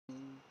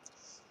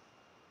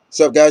What's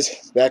up,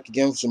 guys? Back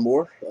again for some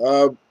more.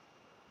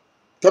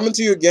 Coming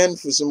to you again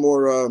for some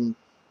more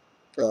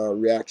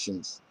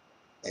reactions.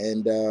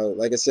 And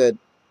like I said,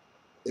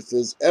 if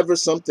there's ever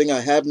something I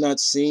have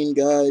not seen,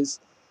 guys,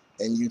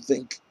 and you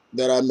think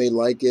that I may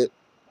like it,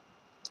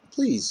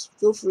 please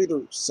feel free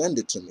to send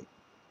it to me.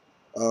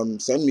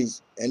 Send me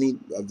any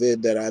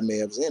vid that I may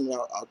have seen, and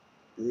I'll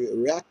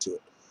react to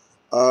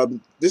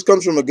it. This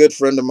comes from a good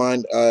friend of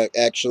mine,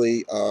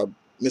 actually,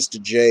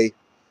 Mr. J,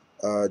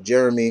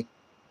 Jeremy.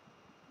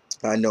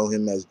 I know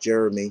him as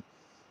Jeremy.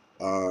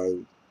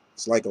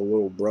 It's like a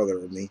little brother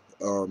of me.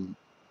 Well,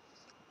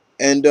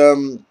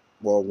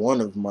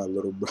 one of my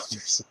little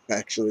brothers,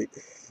 actually.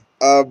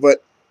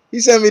 But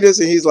he sent me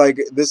this, and he's like,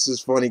 "This is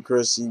funny,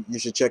 Chris. You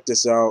should check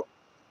this out.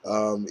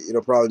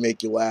 It'll probably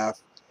make you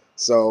laugh."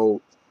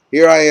 So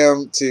here I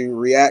am to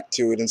react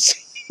to it and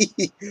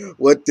see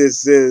what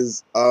this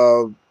is.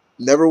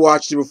 Never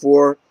watched it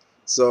before,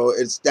 so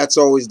that's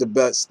always the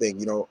best thing,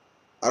 you know.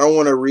 I don't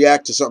want to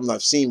react to something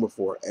I've seen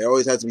before. It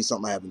always has to be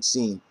something I haven't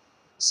seen.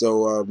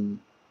 So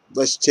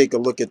let's take a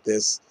look at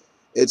this.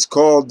 It's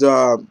called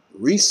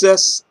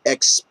Recess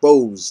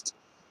Exposed.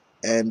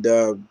 And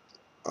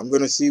I'm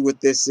going to see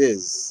what this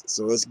is.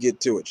 So let's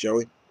get to it, shall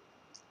we?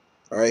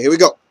 All right, here we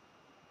go.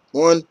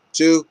 1,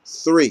 2,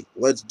 3.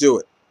 Let's do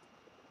it.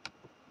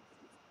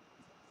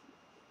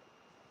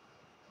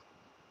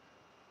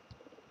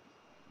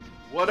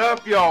 What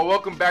up, y'all?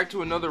 Welcome back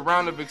to another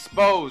round of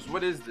Exposed.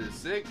 What is this,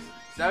 6,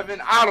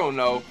 7? I don't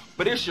know.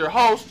 But it's your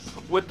host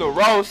with the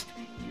roast.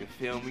 You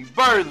feel me?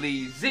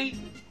 Burley Z.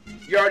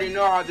 You already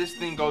know how this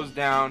thing goes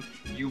down.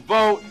 You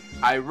vote,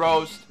 I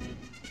roast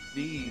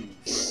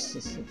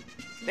these.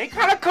 They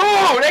kind of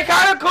cool. They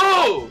kind of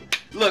cool.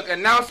 Look,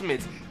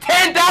 announcements.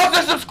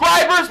 10,000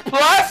 subscribers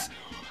plus?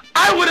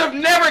 I would have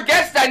never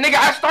guessed that, nigga.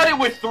 I started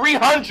with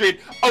 300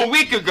 a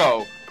week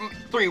ago.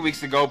 3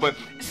 weeks ago, but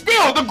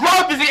still, the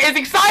growth is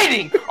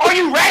exciting. Are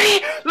you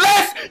ready?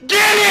 Let's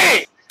get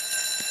it!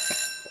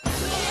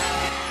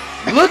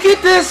 Look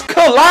at this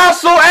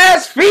colossal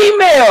ass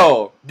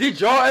female. Did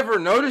y'all ever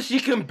notice she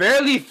can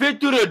barely fit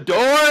through the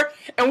door?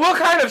 And what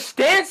kind of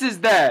stance is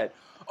that?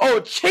 Oh,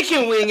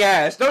 chicken wing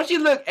ass. Don't she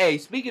look, hey,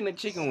 speaking of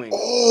chicken wings,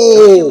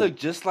 don't she look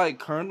just like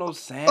Colonel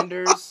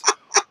Sanders?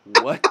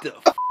 What the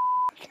f?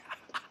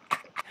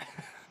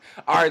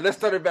 Alright, let's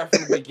start it back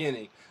from the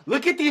beginning.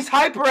 Look at these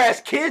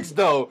hyper-ass kids,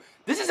 though.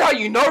 This is how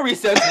you know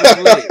recess was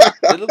lit.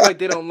 They look like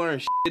they don't learn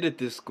shit at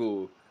this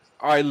school.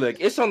 Alright, look,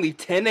 it's only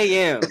 10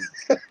 a.m.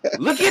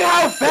 Look at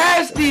how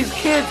fast these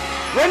kids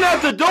run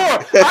out the door.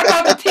 I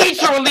thought the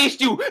teacher released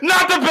you,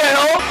 not the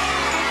bell.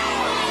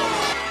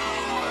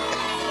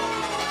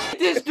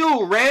 This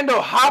dude,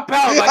 Randall, hop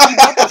out like he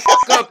about to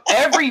fuck up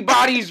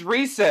everybody's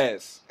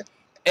recess.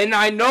 And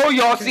I know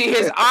y'all see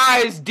his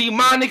eyes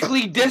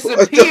demonically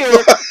disappear,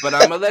 but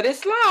I'ma let it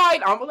slide.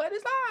 I'ma let it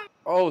slide.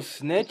 Oh,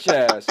 snitch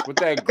ass with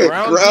that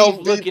ground beef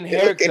looking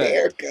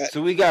haircut.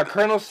 So we got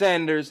Colonel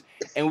Sanders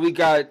and we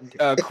got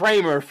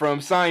Kramer from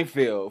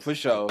Seinfeld for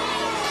sure.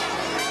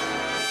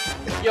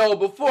 Yo,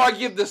 before I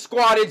give the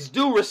squad its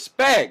due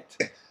respect,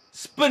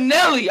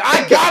 Spinelli,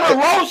 I gotta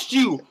roast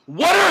you.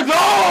 What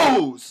are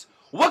those?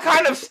 What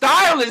kind of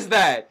style is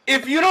that?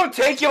 If you don't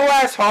take your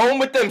ass home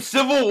with them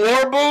Civil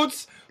War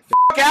boots,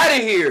 f*** out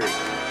of here.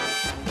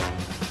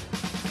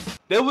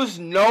 There was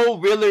no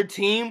realer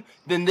team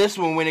than this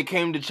one when it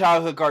came to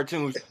childhood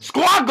cartoons.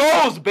 Squad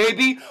goals,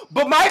 baby!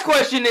 But my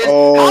question is,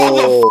 how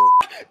the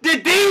f***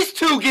 did these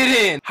two get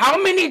in? How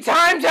many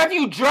times have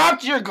you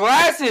dropped your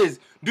glasses?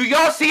 Do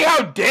y'all see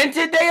how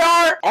dented they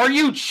are? Are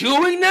you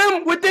chewing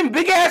them with them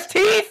big ass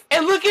teeth?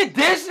 And look at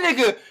this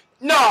nigga.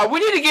 Nah, we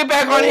need to get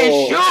back on his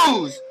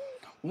shoes.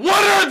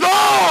 What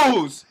are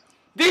those?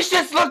 These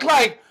shits look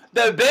like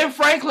the Ben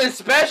Franklin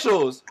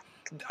specials.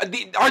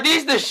 Are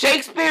these the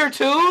Shakespeare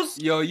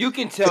 2s? Yo, you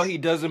can tell he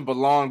doesn't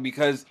belong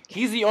because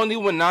he's the only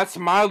one not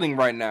smiling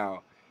right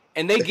now.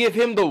 And they give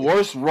him the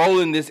worst role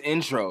in this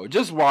intro.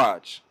 Just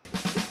watch.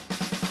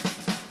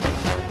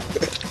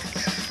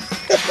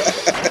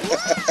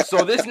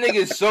 So this nigga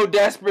is so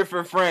desperate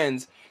for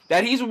friends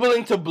that he's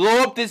willing to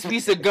blow up this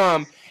piece of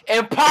gum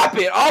and pop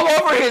it all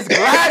over his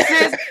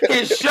glasses,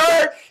 his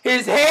shirt,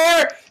 his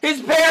hair.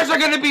 His parents are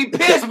gonna be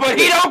pissed, but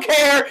he don't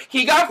care.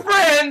 He got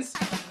friends.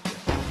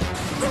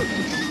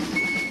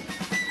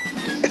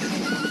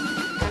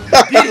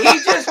 Did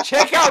he just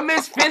check out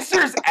Miss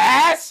Finster's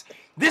ass?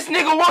 This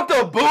nigga want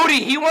the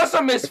booty. He wants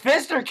some Miss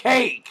Finster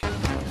cake.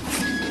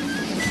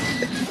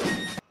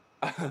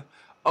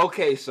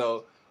 Okay,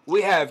 so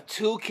we have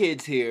two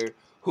kids here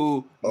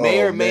who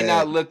may or may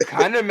not look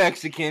kind of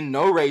Mexican,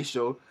 no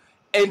racial.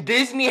 And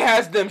Disney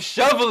has them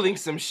shoveling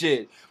some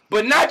shit.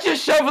 But not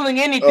just shoveling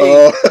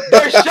anything.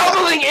 They're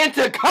shoveling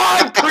into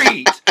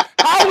concrete.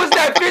 How is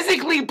that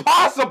physically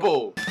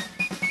possible?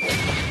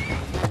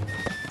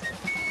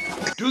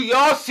 Do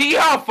y'all see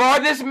how far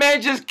this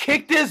man just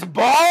kicked this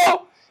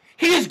ball?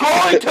 He's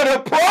going to the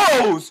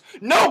pros.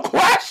 No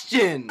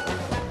question.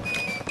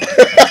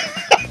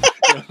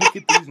 Yo, look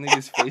at these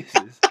niggas'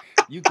 faces.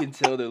 You can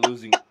tell they're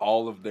losing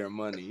all of their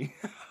money.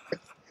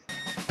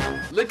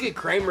 Look at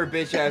Kramer,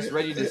 bitch ass,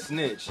 ready to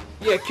snitch.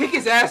 Yeah, kick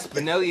his ass,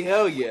 Spinelli.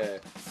 Hell yeah.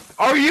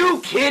 Are you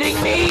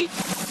kidding me?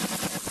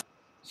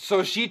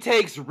 So she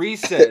takes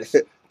recess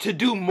to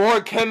do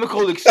more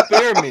chemical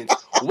experiments.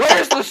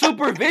 Where's the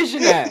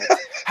supervision at?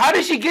 How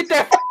did she get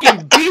that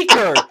fucking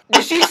beaker?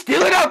 Did she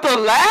steal it out the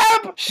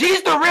lab?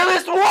 She's the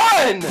realest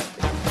one!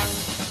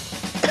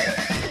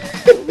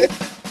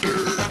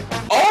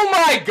 Oh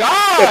my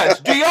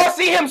gosh! Do y'all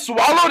see him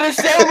swallow this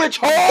sandwich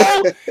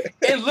whole?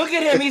 And look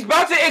at him, he's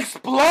about to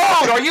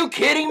explode! Are you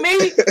kidding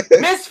me?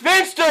 Miss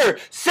Finster,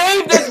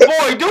 save this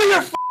boy! Do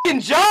your fucking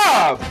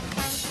job!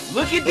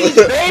 Look at these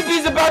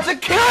babies about to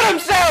kill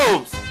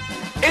themselves!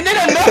 And then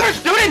another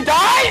student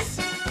dies?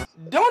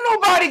 Don't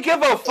nobody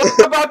give a fuck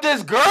about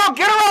this girl.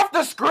 Get her off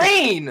the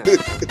screen.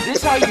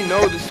 This how you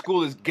know this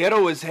school is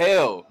ghetto as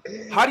hell.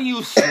 How do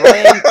you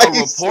slang a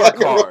report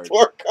card?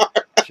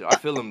 I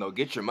feel him though.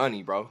 Get your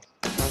money, bro.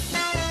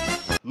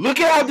 Look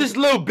at how this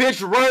little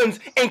bitch runs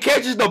and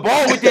catches the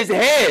ball with his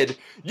head.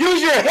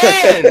 Use your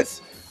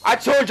hands. I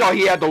told y'all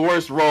he had the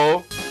worst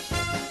role.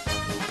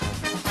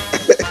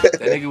 That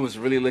nigga was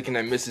really looking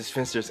at Mrs.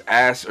 Finster's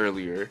ass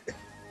earlier.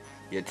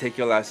 Yeah, take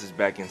your asses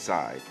back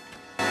inside.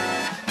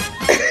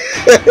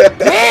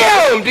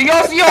 Damn! Do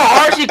y'all see how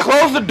hard she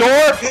closed the door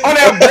on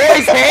that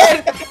boy's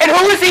head? And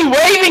who is he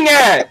waving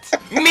at?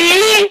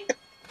 Me?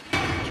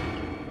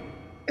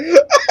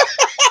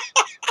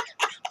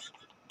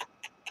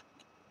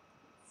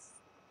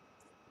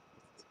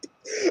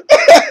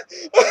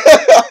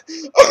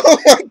 Oh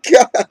my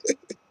god!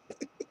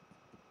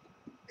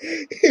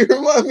 He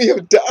remind me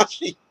of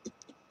Dashi.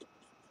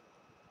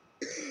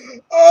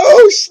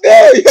 Oh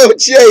snap, yo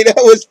Jay, that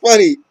was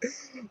funny.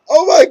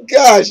 Oh my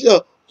gosh,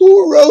 yo,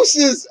 who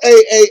roasts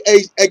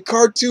a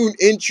cartoon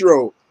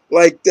intro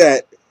like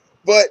that?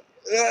 But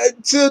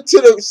to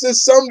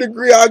some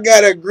degree, I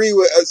gotta agree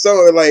with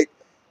someone like,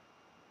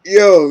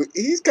 yo,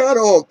 he's kind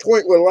of on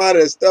point with a lot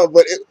of stuff.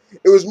 But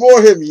it was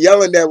more him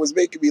yelling that was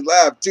making me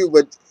laugh too.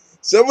 But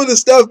some of the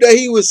stuff that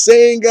he was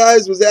saying,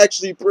 guys, was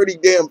actually pretty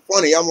damn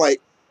funny. I'm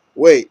like,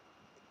 wait,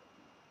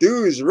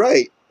 dude is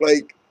right.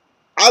 Like,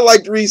 I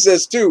liked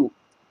Recess too,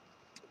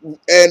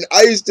 and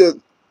I used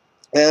to,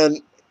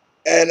 and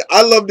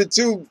I loved it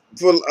too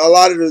for a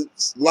lot of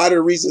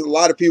the reasons. A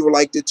lot of people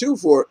liked it too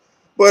for it.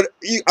 But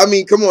I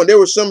mean, come on, there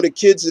were some of the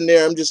kids in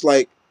there. I'm just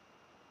like,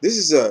 this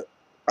is a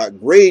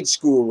grade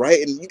school,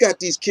 right? And you got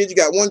these kids. You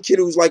got one kid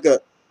who's like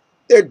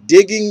they're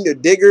digging, the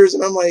diggers,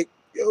 and I'm like,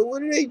 yo,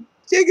 what are they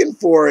digging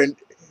for? And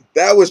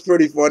that was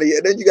pretty funny.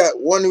 And then you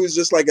got one who's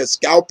just like a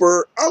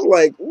scalper. I'm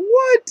like,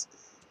 what?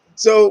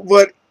 So,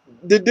 but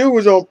the dude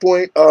was on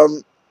point.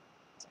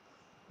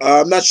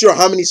 I'm not sure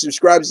how many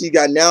subscribers he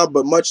got now,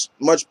 but much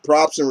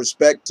props and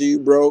respect to you,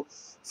 bro,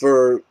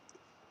 for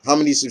how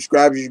many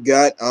subscribers you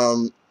got.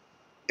 And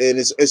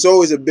it's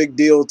always a big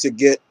deal to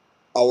get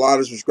a lot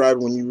of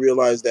subscribers when you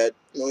realize that,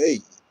 you know,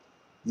 hey,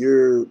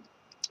 your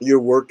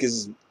work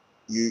is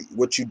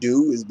what you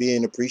do is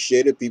being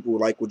appreciated. People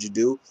like what you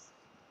do,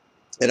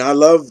 and I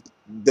love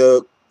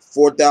the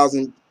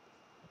 4,000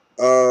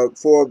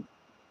 4+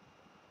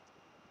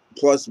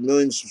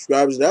 million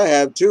subscribers that I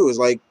have too. Is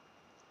like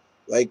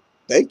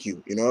thank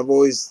you. You know, I've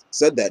always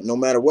said that no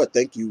matter what,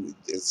 thank you.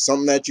 It's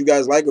something that you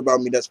guys like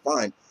about me, that's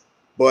fine.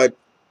 But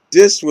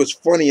this was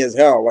funny as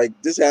hell. Like,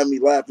 this had me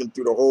laughing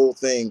through the whole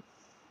thing.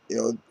 You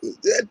know,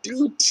 that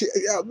dude,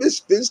 yeah, Miss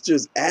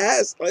Finster's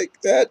ass,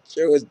 like, that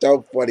show is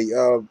dumb funny.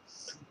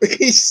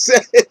 He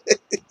said,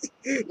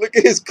 look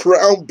at his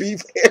crown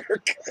beef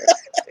haircut.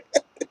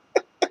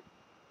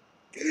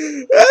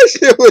 That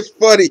shit was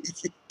funny.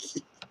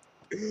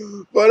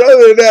 But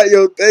other than that,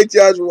 yo, thank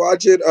y'all for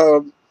watching.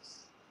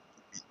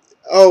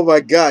 Oh my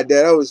god,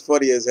 that was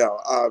funny as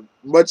hell.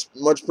 Much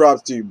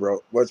props to you,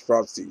 bro. Much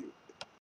props to you.